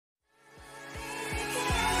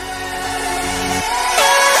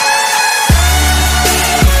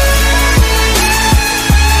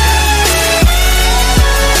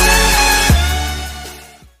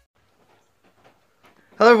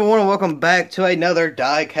back to another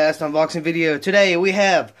Diecast unboxing video. Today we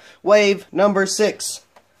have wave number 6.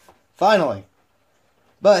 Finally.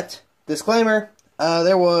 But, disclaimer,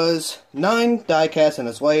 there was 9 Diecasts in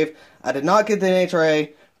this wave. I did not get the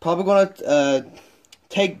NHRA. Probably going to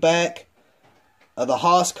take back the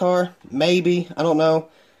Haas car. Maybe. I don't know.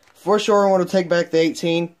 For sure I want to take back the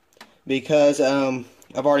 18 because I've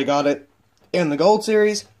already got it in the Gold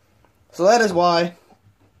Series. So that is why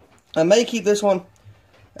I may keep this one.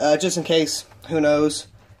 Just in case, who knows?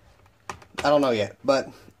 I don't know yet. But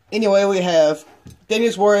anyway, we have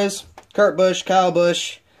Daniel Suarez, Kurt Busch, Kyle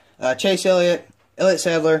Busch, Chase Elliott, Elliott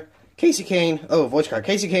Sadler, Casey Kane, voice card,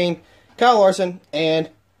 Casey Kane, Kyle Larson, and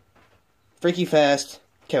freaky fast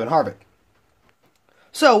Kevin Harvick.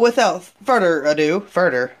 So without further ado,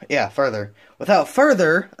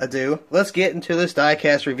 let's get into this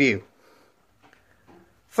Diecast review.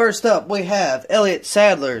 First up, we have Elliott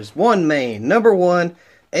Sadler's one main, number 1,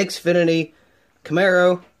 Xfinity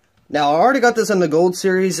Camaro. Now, I already got this in the Gold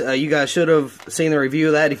Series. You guys should have seen the review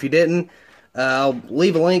of that. If you didn't, I'll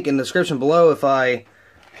leave a link in the description below if I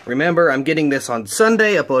remember. I'm getting this on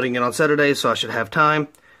Sunday, uploading it on Saturday, so I should have time.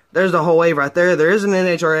 There's the whole wave right there. There is an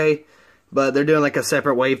NHRA, but they're doing like a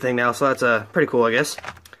separate wave thing now, so that's pretty cool, I guess.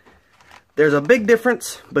 There's a big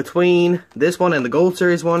difference between this one and the Gold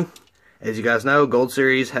Series one. As you guys know, Gold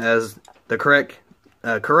Series has the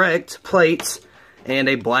correct plates and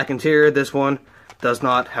a black interior. This one does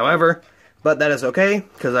not, however, but that is okay,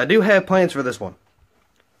 because I do have plans for this one.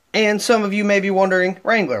 And some of you may be wondering,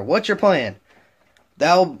 Wrangler, what's your plan?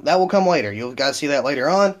 That will come later. You'll guys see that later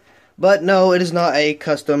on. But no, it is not a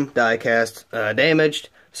custom diecast damaged,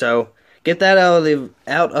 so get that out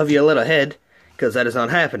of your little head, because that is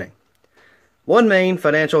not happening. One main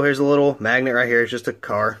financial, here's a little magnet right here, it's just a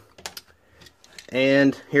car.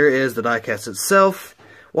 And here is the diecast itself.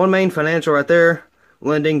 One main financial right there.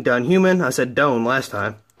 Lending done human. I said Doan last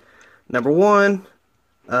time. Number 1.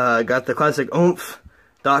 Got the classic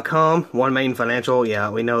oomph.com. One main financial. Yeah,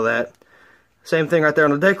 we know that. Same thing right there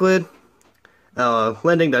on the deck lid.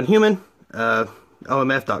 Lending done human.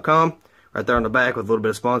 OMF.com. Right there on the back with a little bit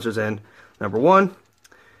of sponsors and number 1.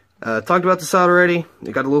 Talked about this already.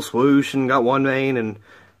 It got a little swoosh and got one main and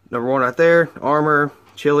number 1 right there. Armor.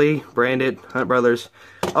 Chili, Branded, Hunt Brothers,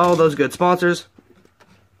 all those good sponsors.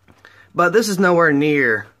 But this is nowhere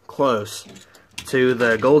near close to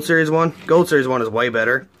the Gold Series one. Gold Series one is way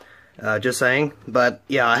better, just saying. But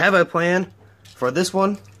yeah, I have a plan for this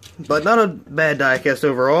one, but not a bad diecast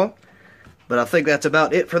overall. But I think that's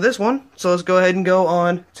about it for this one. So let's go ahead and go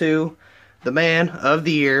on to the man of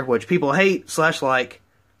the year, which people hate / like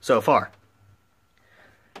so far.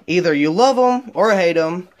 Either you love him or hate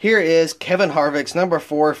him. Here is Kevin Harvick's number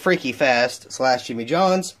 4 Freaky Fast / Jimmy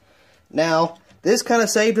John's. Now, this kind of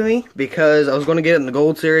saved me because I was going to get it in the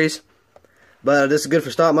Gold Series. But this is good for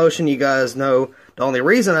stop motion. You guys know the only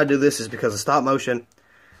reason I do this is because of stop motion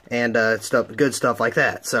and good stuff like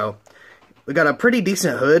that. So, we got a pretty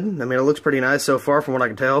decent hood. I mean, it looks pretty nice so far from what I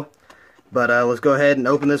can tell. But let's go ahead and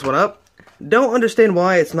open this one up. Don't understand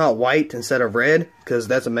why it's not white instead of red, because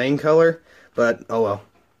that's a main color. But, oh well.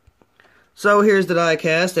 So here's the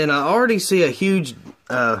diecast, and I already see a huge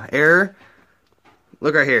error.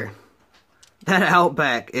 Look right here. That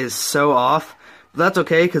Outback is so off. But that's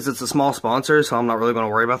okay, because it's a small sponsor, so I'm not really going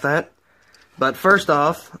to worry about that. But first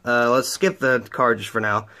off, let's skip the card just for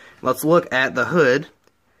now. Let's look at the hood.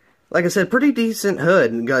 Like I said, pretty decent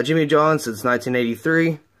hood. Got Jimmy John's since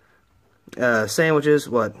 1983. Sandwiches,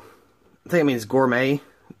 what? I think it means gourmet.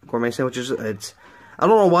 Gourmet sandwiches. I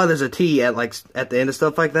don't know why there's a T at the end of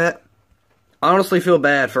stuff like that. I honestly feel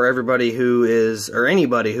bad for everybody who is, or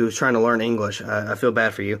anybody who's trying to learn English. I feel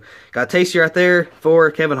bad for you. Got Tasty right there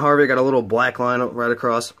for Kevin Harvick. Got a little black line right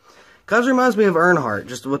across. Kind of reminds me of Earnhardt,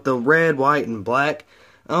 just with the red, white, and black.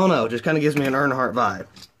 I don't know, just kind of gives me an Earnhardt vibe.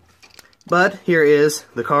 But here is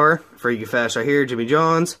the car. Freaky Fast right here, Jimmy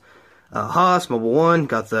John's. Haas, Mobile 1.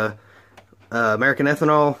 Got the American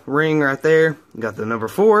Ethanol ring right there. Got the number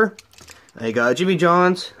 4. You got Jimmy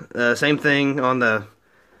John's. Same thing on the...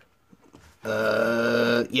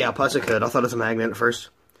 yeah, plastic hood. I thought it was a magnet at first.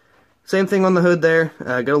 Same thing on the hood there.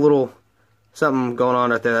 Got a little something going on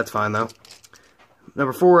right there. That's fine, though.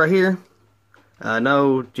 Number 4 right here.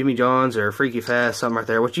 No Jimmy John's or Freaky Fast, something right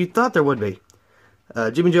there, which you thought there would be.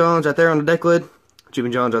 Jimmy John's right there on the deck lid. Jimmy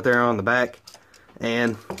John's right there on the back.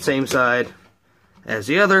 And same side as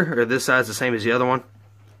the other, or this side's the same as the other one.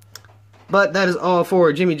 But that is all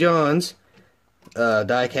for Jimmy John's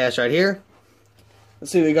diecast right here.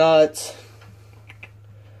 Let's see, we got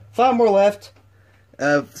 5 more left.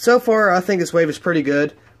 So far, I think this wave is pretty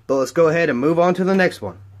good, but let's go ahead and move on to the next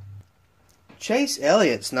one. Chase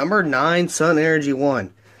Elliott's number 9 Sun Energy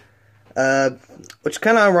 1. Which is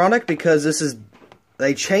kind of ironic because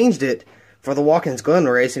they changed it for the Watkins Glen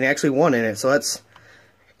race and he actually won in it, so that's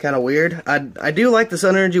kind of weird. I do like the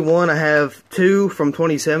Sun Energy 1. I have 2 from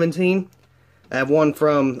 2017. I have 1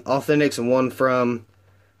 from Authentics and 1 from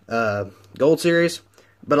Gold Series.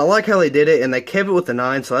 But I like how they did it, and they kept it with the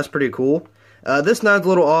 9, so that's pretty cool. This 9's a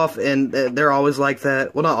little off, and they're always like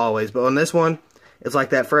that. Well, not always, but on this one, it's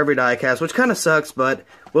like that for every diecast, which kind of sucks, but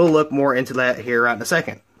we'll look more into that here right in a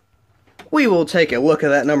second. We will take a look at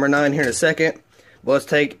that number 9 here in a second. But let's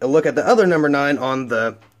take a look at the other number 9 on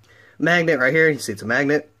the magnet right here. You see it's a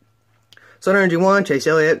magnet. Sun Energy 1, Chase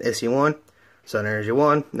Elliott, SC1. Sun Energy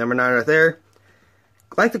 1, number 9 right there.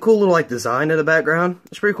 I like the cool little design in the background.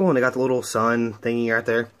 It's pretty cool, and they got the little sun thingy right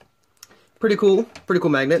there. Pretty cool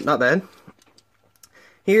magnet, not bad.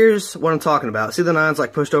 Here's what I'm talking about. See the 9's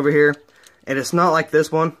pushed over here? And it's not like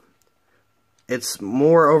this one. It's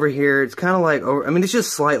more over here. It's kind of like over, it's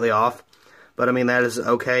just slightly off. But that is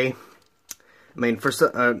okay.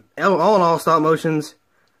 For all in all stop motions,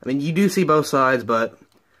 you do see both sides, but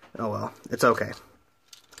oh well, it's okay.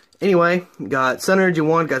 Anyway, got Sun Energy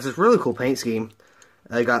 1, got this really cool paint scheme.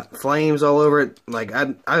 They got flames all over it.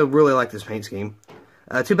 I really like this paint scheme.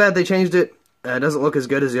 Too bad they changed it. It doesn't look as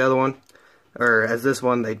good as the other one, or as this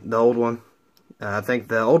one, the old one. I think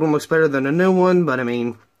the old one looks better than the new one, but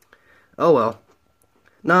oh well.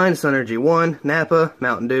 9, Sun Energy 1, Napa,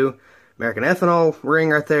 Mountain Dew, American Ethanol, ring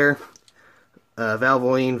right there.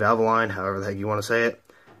 Valvoline, however the heck you want to say it.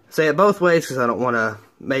 Say it both ways because I don't want to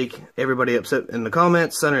make everybody upset in the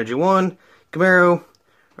comments. Sun Energy 1, Camaro,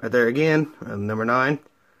 right there again, number 9.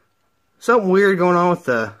 Something weird going on with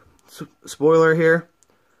the spoiler here.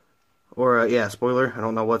 Or, yeah, spoiler. I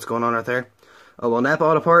don't know what's going on right there. Oh, well, Napa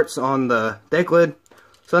Auto Parts on the deck lid.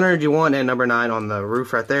 Sun Energy 1 and number 9 on the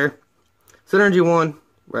roof right there. Sun Energy 1,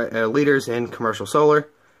 liters in commercial solar,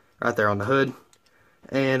 right there on the hood.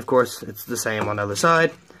 And, of course, it's the same on the other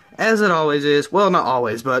side, as it always is. Well, not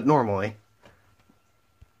always, but normally.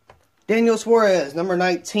 Daniel Suarez, number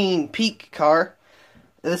 19, Peak car.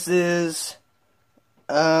 This is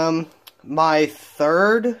my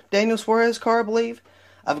 3rd Daniel Suarez car, I believe.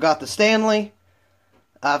 I've got the Stanley,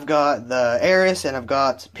 I've got the Eris, and I've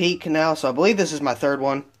got Peak now, so I believe this is my 3rd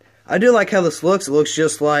one. I do like how this looks. It looks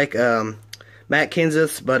just like Matt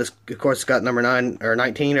Kenseth's, but of course it's got number 9 or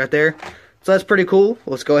 19 right there. So that's pretty cool.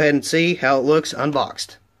 Let's go ahead and see how it looks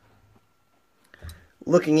unboxed.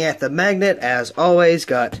 Looking at the magnet, as always,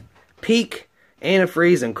 got Peak,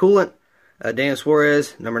 antifreeze, and coolant. Daniel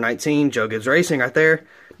Suarez, number 19, Joe Gibbs Racing right there.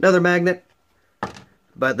 Another magnet.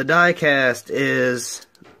 But the diecast is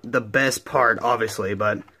the best part, obviously.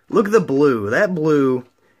 But look at the blue. That blue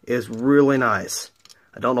is really nice.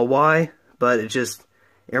 I don't know why, but it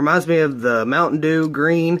reminds me of the Mountain Dew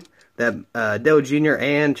green that Dale Jr.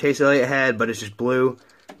 and Chase Elliott had, but it's just blue.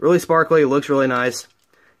 Really sparkly, looks really nice.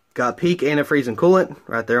 Got Peak, antifreeze, and coolant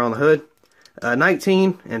right there on the hood.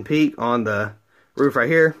 19 and Peak on the roof right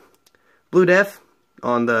here. Blue Def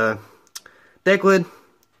on the deck lid.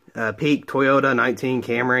 Peak, Toyota, 19,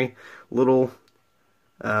 Camry. Little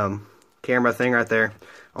camera thing right there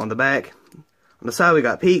on the back. On the side we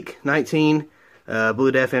got Peak, 19,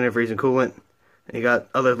 Blue Def, antifreeze, and coolant. And you got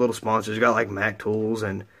other little sponsors. You got like Mac Tools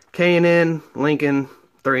and K&N, Lincoln,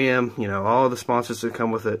 3M, all the sponsors that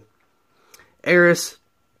come with it. Eris,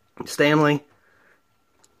 Stanley.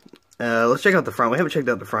 Let's check out the front. We haven't checked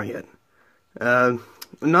out the front yet.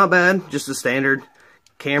 Not bad, just a standard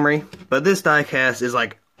Camry. But this diecast is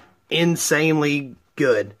insanely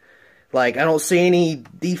good. I don't see any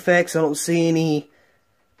defects. I don't see any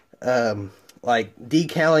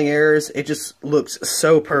decaling errors. It just looks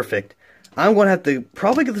so perfect. I'm going to have to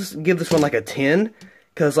probably give this one a 10.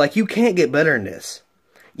 Because, you can't get better than this.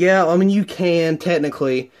 Yeah, you can,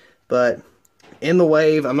 technically. But in the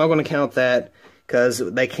Wave, I'm not going to count that. Because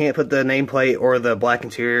they can't put the nameplate or the black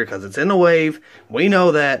interior. Because it's in the Wave. We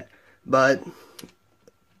know that. But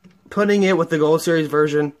putting it with the Gold Series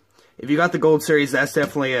version. If you got the Gold Series, that's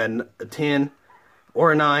definitely a 10.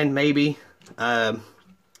 Or a 9, maybe.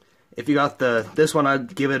 If you got this one,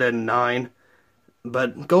 I'd give it a 9.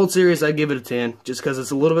 But Gold Series, I'd give it a 10. Just because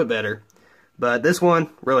it's a little bit better. But this one,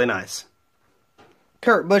 really nice.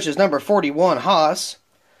 Kurt Busch's number 41 Haas.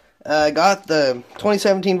 Got the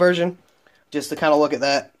 2017 version, just to kind of look at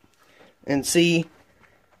that and see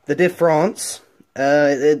the difference.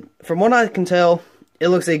 From what I can tell, it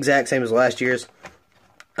looks the exact same as last year's,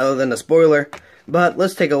 other than the spoiler. But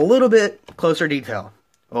let's take a little bit closer detail.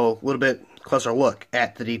 Oh, a little bit closer look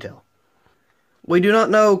at the detail. We do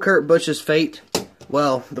not know Kurt Busch's fate.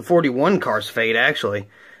 Well, the 41 car's fate, actually.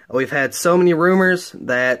 We've had so many rumors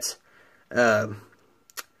that Martin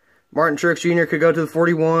Truex Jr. could go to the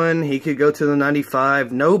 41. He could go to the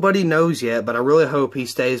 95. Nobody knows yet, but I really hope he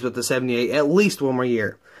stays with the 78 at least one more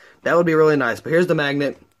year. That would be really nice. But here's the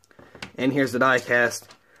magnet, and here's the diecast.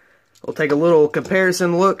 We'll take a little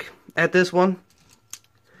comparison look at this one.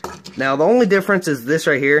 Now, the only difference is this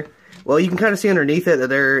right here. Well, you can kind of see underneath it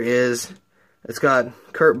that it's got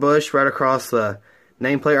Kurt Busch right across the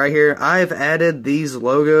nameplate right here. I've added these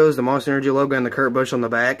logos, the Monster Energy logo and the Kurt Busch on the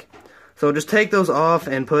back. So just take those off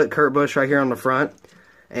and put Kurt Busch right here on the front.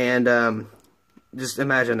 And just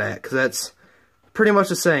imagine that, because that's pretty much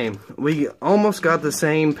the same. We almost got the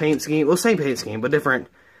same paint scheme. Well, same paint scheme, but different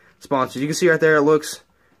sponsors. You can see right there it looks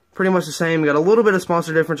pretty much the same. We got a little bit of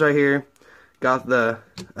sponsor difference right here. Got the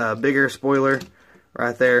bigger spoiler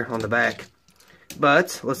right there on the back.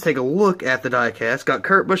 But let's take a look at the diecast. Got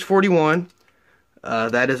Kurt Busch 41.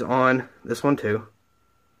 That is on this one too.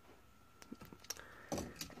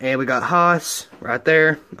 And we got Haas right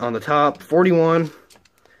there on the top, 41.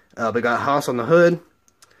 We got Haas on the hood.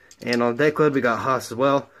 And on the deck lid, we got Haas as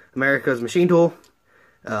well. America's Machine Tool.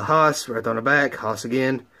 Haas right on the back. Haas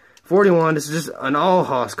again. 41. This is just an all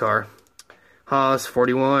Haas car. Haas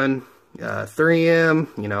 41. 3M.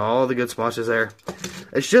 You know, all the good sponsors there.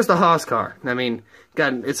 It's just a Haas car. I mean,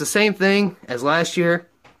 it's the same thing as last year,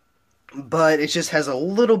 but it just has a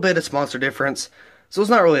little bit of sponsor difference. So it's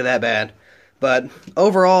not really that bad. But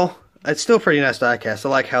overall, it's still pretty nice diecast. I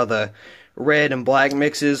like how the red and black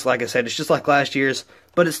mixes. Like I said, it's just like last year's,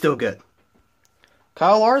 but it's still good.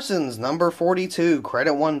 Kyle Larson's number 42,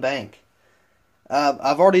 Credit One Bank.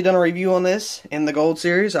 I've already done a review on this in the Gold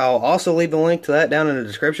Series. I'll also leave the link to that down in the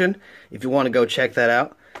description if you want to go check that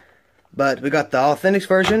out. But we got the Authentics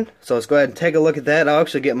version, so let's go ahead and take a look at that. I'll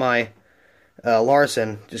actually get my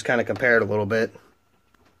Larson, just kind of compare it a little bit.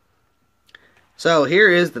 So here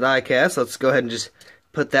is the diecast. Let's go ahead and just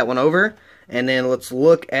put that one over. And then let's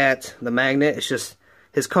look at the magnet. It's just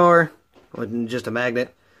his car, just a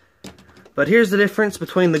magnet. But here's the difference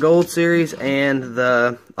between the Gold Series and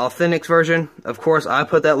the Authentics version. Of course, I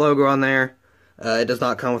put that logo on there. It does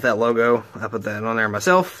not come with that logo. I put that on there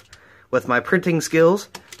myself with my printing skills.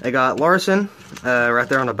 I got Larson right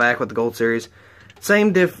there on the back with the Gold Series.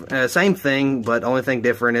 Same thing, but only thing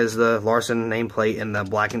different is the Larson nameplate and the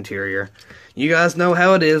black interior. You guys know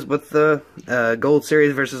how it is with the Gold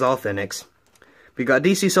Series versus Authentics. We got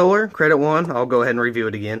DC Solar, Credit One. I'll go ahead and review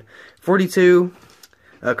it again. 42,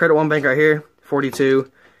 Credit One Bank right here.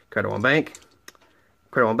 42, Credit One Bank.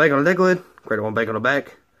 Credit One Bank on the deck lid. Credit One Bank on the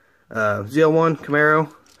back. ZL1,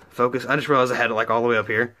 Camaro, Focus. I just realized I had it like all the way up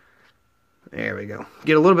here. There we go.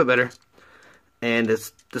 Get a little bit better. And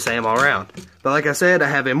it's the same all around. But like I said, I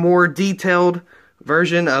have a more detailed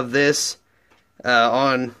version of this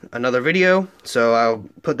on another video. So I'll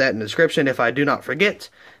put that in the description if I do not forget.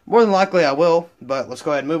 More than likely I will. But let's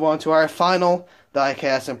go ahead and move on to our final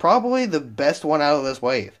diecast. And probably the best one out of this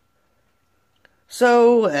wave.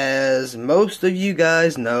 So, as most of you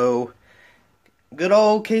guys know, good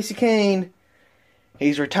old Kasey Kahne,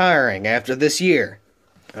 he's retiring after this year.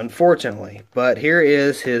 Unfortunately, but here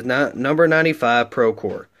is his number 95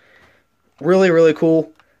 Procore. Really, really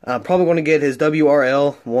cool. Probably going to get his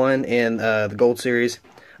WRL one in the Gold Series.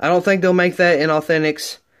 I don't think they'll make that in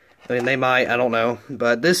Authentics. I mean, they might. I don't know.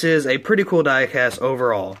 But this is a pretty cool diecast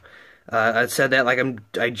overall. I said that like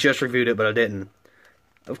I just reviewed it, but I didn't.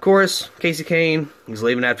 Of course, Kasey Kahne, he's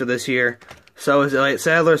leaving after this year. So is Elliott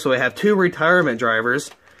Sadler. So we have two retirement drivers.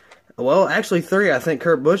 Well, actually 3. I think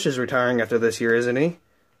Kurt Busch is retiring after this year, isn't he?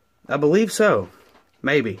 I believe so.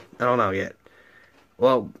 Maybe. I don't know yet.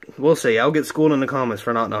 Well, we'll see. I'll get schooled in the comments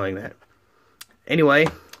for not knowing that. Anyway,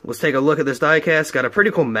 let's take a look at this diecast. Got a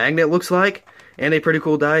pretty cool magnet, looks like, and a pretty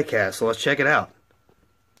cool diecast. So let's check it out.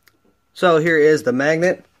 So here is the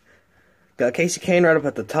magnet. Got Kasey Kahne right up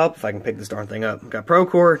at the top, if I can pick this darn thing up. Got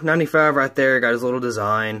Procore 95 right there. Got his little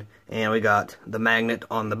design. And we got the magnet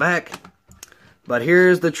on the back. But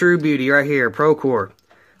here's the true beauty right here, Procore.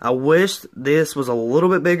 I wish this was a little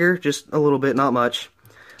bit bigger, just a little bit, not much.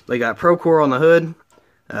 We got Procore on the hood,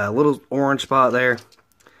 a little orange spot there.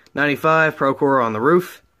 95, Procore on the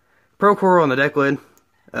roof. Procore on the deck lid.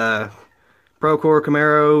 Procore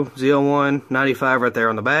Camaro ZL1, 95 right there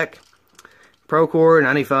on the back. Procore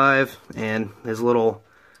 95, and his little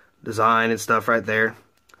design and stuff right there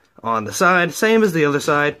on the side. Same as the other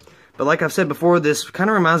side. But like I've said before, this kind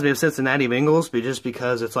of reminds me of Cincinnati Bengals, but just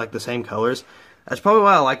because it's like the same colors. That's probably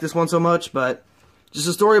why I like this one so much, but just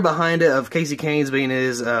the story behind it of Kasey Kahne's being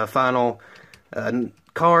his final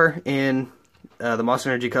car in the Monster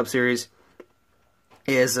Energy Cup Series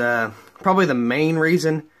is probably the main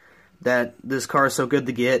reason that this car is so good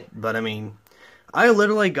to get, but I mean, I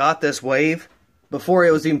literally got this Wave before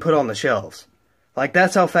it was even put on the shelves. Like,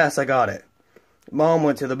 that's how fast I got it. Mom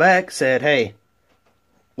went to the back, said, hey,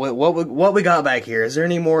 what we got back here? Is there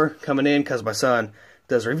any more coming in? Because my son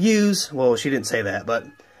does reviews. Well, she didn't say that, but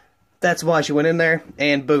that's why she went in there,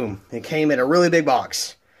 and boom, it came in a really big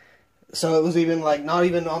box. So it was even, like, not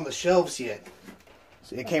even on the shelves yet.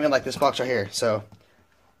 So it came in like this box right here, so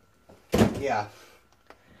yeah.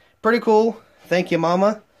 Pretty cool. Thank you,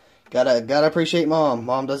 Mama. Gotta appreciate Mom.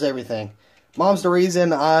 Mom does everything. Mom's the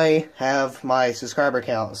reason I have my subscriber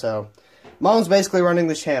count, so Mom's basically running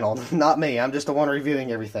this channel, not me. I'm just the one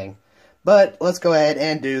reviewing everything. But let's go ahead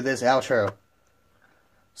and do this outro.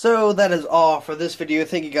 So that is all for this video.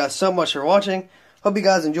 Thank you guys so much for watching. Hope you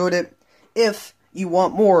guys enjoyed it. If you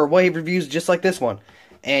want more Wave reviews just like this one,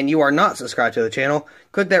 and you are not subscribed to the channel,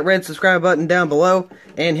 click that red subscribe button down below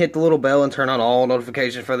and hit the little bell and turn on all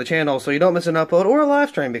notifications for the channel so you don't miss an upload or a live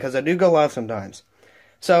stream, because I do go live sometimes.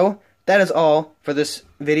 So that is all for this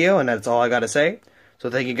video, and that's all I gotta say.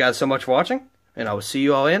 So thank you guys so much for watching, and I will see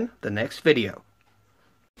you all in the next video.